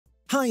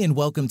Hi and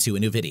welcome to a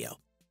new video.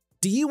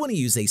 Do you want to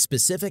use a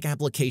specific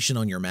application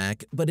on your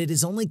Mac, but it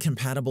is only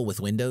compatible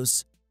with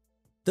Windows?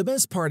 The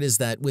best part is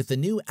that with the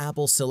new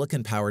Apple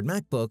Silicon-powered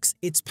MacBooks,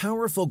 its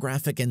powerful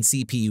graphic and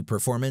CPU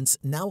performance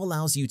now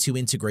allows you to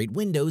integrate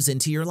Windows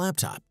into your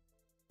laptop.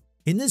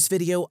 In this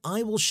video,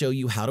 I will show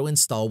you how to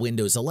install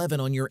Windows 11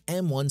 on your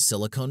M1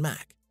 Silicon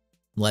Mac.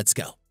 Let's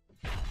go.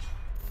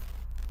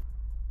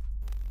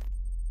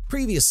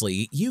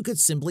 Previously, you could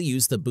simply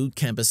use the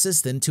Bootcamp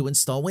Assistant to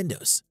install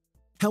Windows.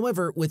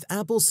 However, with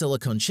Apple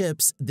Silicon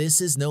chips,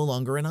 this is no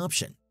longer an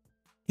option.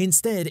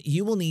 Instead,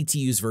 you will need to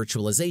use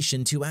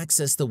virtualization to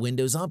access the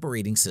Windows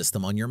operating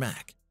system on your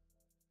Mac.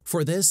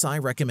 For this, I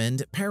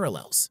recommend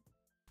Parallels.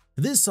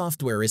 This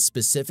software is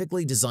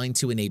specifically designed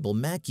to enable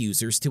Mac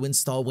users to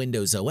install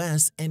Windows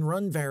OS and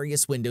run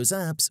various Windows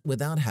apps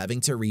without having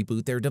to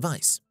reboot their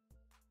device.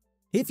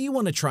 If you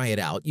want to try it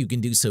out, you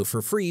can do so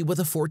for free with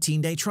a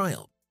 14-day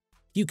trial.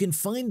 You can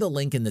find the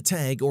link in the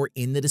tag or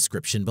in the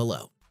description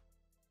below.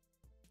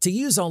 To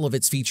use all of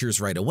its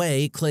features right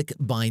away, click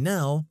Buy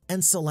Now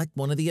and select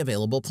one of the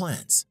available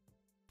plans.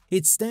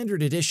 Its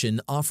Standard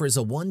Edition offers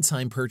a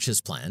one-time purchase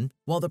plan,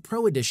 while the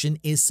Pro Edition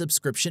is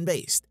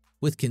subscription-based,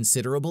 with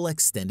considerable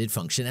extended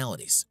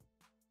functionalities.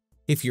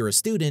 If you're a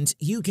student,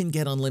 you can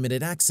get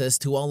unlimited access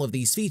to all of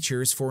these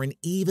features for an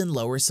even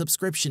lower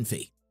subscription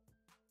fee.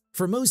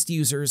 For most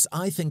users,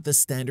 I think the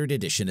Standard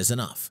Edition is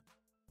enough.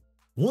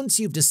 Once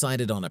you've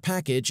decided on a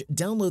package,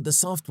 download the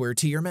software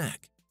to your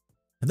Mac.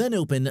 Then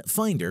open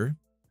Finder,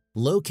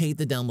 locate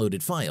the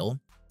downloaded file,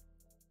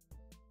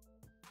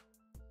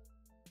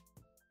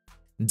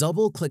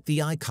 double-click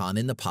the icon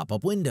in the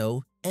pop-up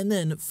window, and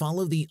then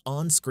follow the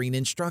on-screen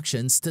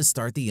instructions to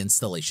start the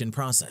installation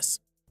process.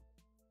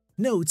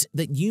 Note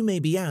that you may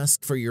be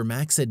asked for your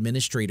Mac's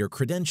administrator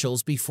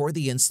credentials before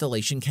the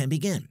installation can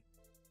begin.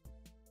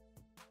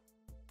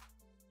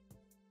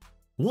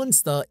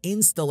 Once the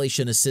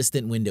Installation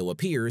Assistant window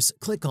appears,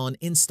 click on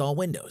Install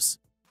Windows,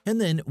 and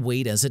then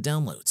wait as it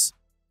downloads.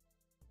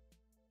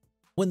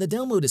 When the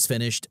download is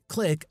finished,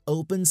 click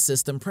Open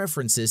System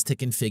Preferences to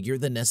configure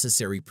the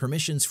necessary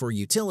permissions for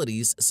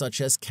utilities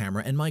such as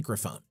camera and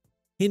microphone,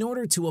 in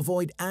order to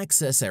avoid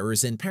access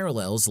errors in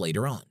Parallels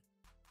later on.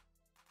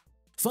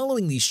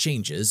 Following these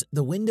changes,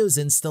 the Windows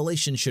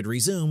installation should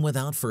resume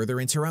without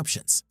further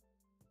interruptions.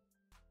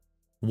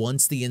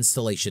 Once the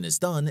installation is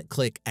done,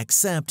 click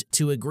Accept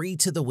to agree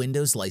to the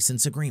Windows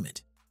license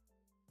agreement.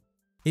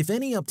 If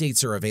any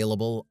updates are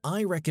available,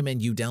 I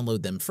recommend you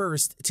download them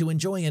first to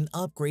enjoy an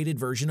upgraded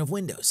version of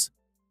Windows.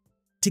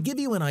 To give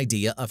you an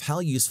idea of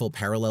how useful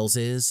Parallels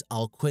is,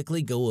 I'll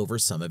quickly go over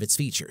some of its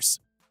features.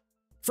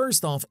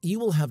 First off, you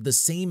will have the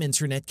same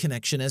internet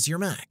connection as your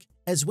Mac,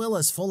 as well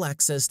as full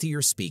access to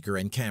your speaker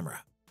and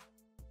camera.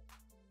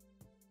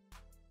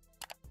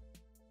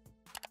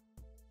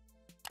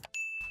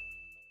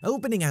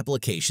 Opening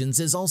applications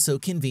is also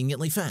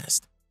conveniently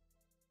fast.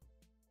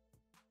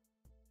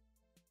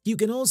 You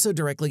can also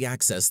directly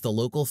access the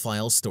local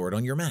files stored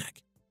on your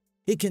Mac.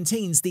 It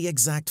contains the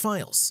exact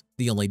files.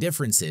 The only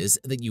difference is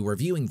that you are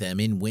viewing them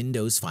in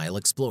Windows File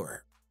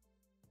Explorer.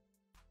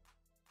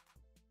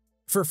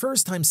 For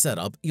first-time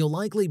setup, you'll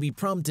likely be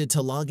prompted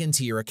to log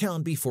into your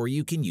account before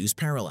you can use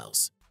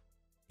Parallels.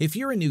 If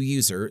you're a new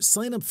user,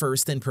 sign up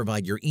first and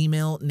provide your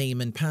email,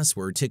 name, and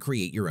password to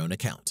create your own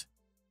account.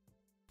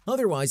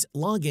 Otherwise,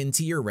 log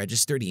into your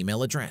registered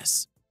email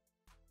address.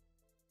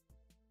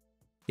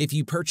 If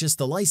you purchase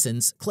the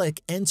license, click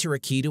Enter a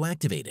key to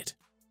activate it.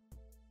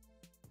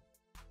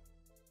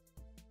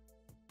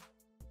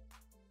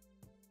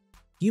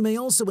 You may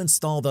also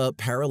install the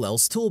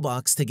Parallels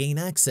toolbox to gain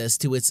access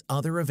to its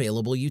other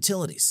available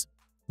utilities.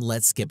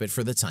 Let's skip it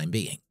for the time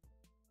being.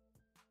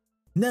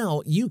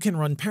 Now, you can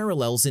run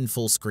Parallels in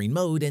full screen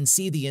mode and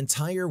see the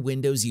entire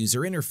Windows user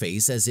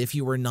interface as if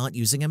you were not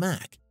using a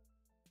Mac.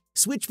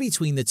 Switch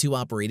between the two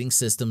operating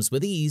systems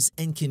with ease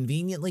and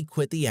conveniently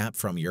quit the app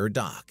from your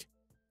dock.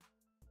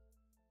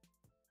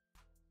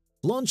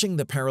 Launching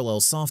the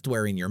Parallels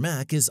software in your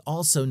Mac is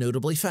also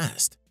notably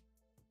fast.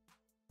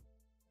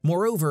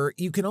 Moreover,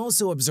 you can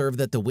also observe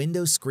that the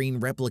Windows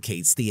screen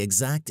replicates the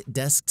exact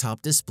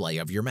desktop display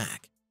of your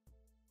Mac.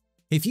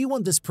 If you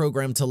want this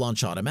program to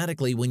launch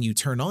automatically when you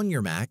turn on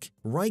your Mac,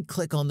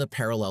 right-click on the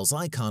Parallels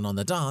icon on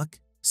the dock,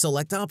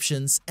 select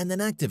Options, and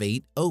then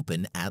activate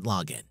Open at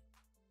Login.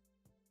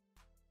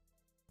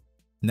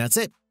 And that's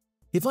it.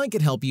 If I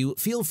could help you,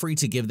 feel free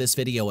to give this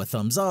video a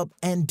thumbs up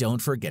and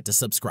don't forget to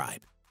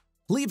subscribe.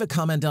 Leave a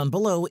comment down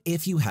below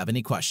if you have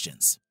any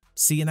questions.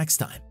 See you next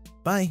time.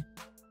 Bye.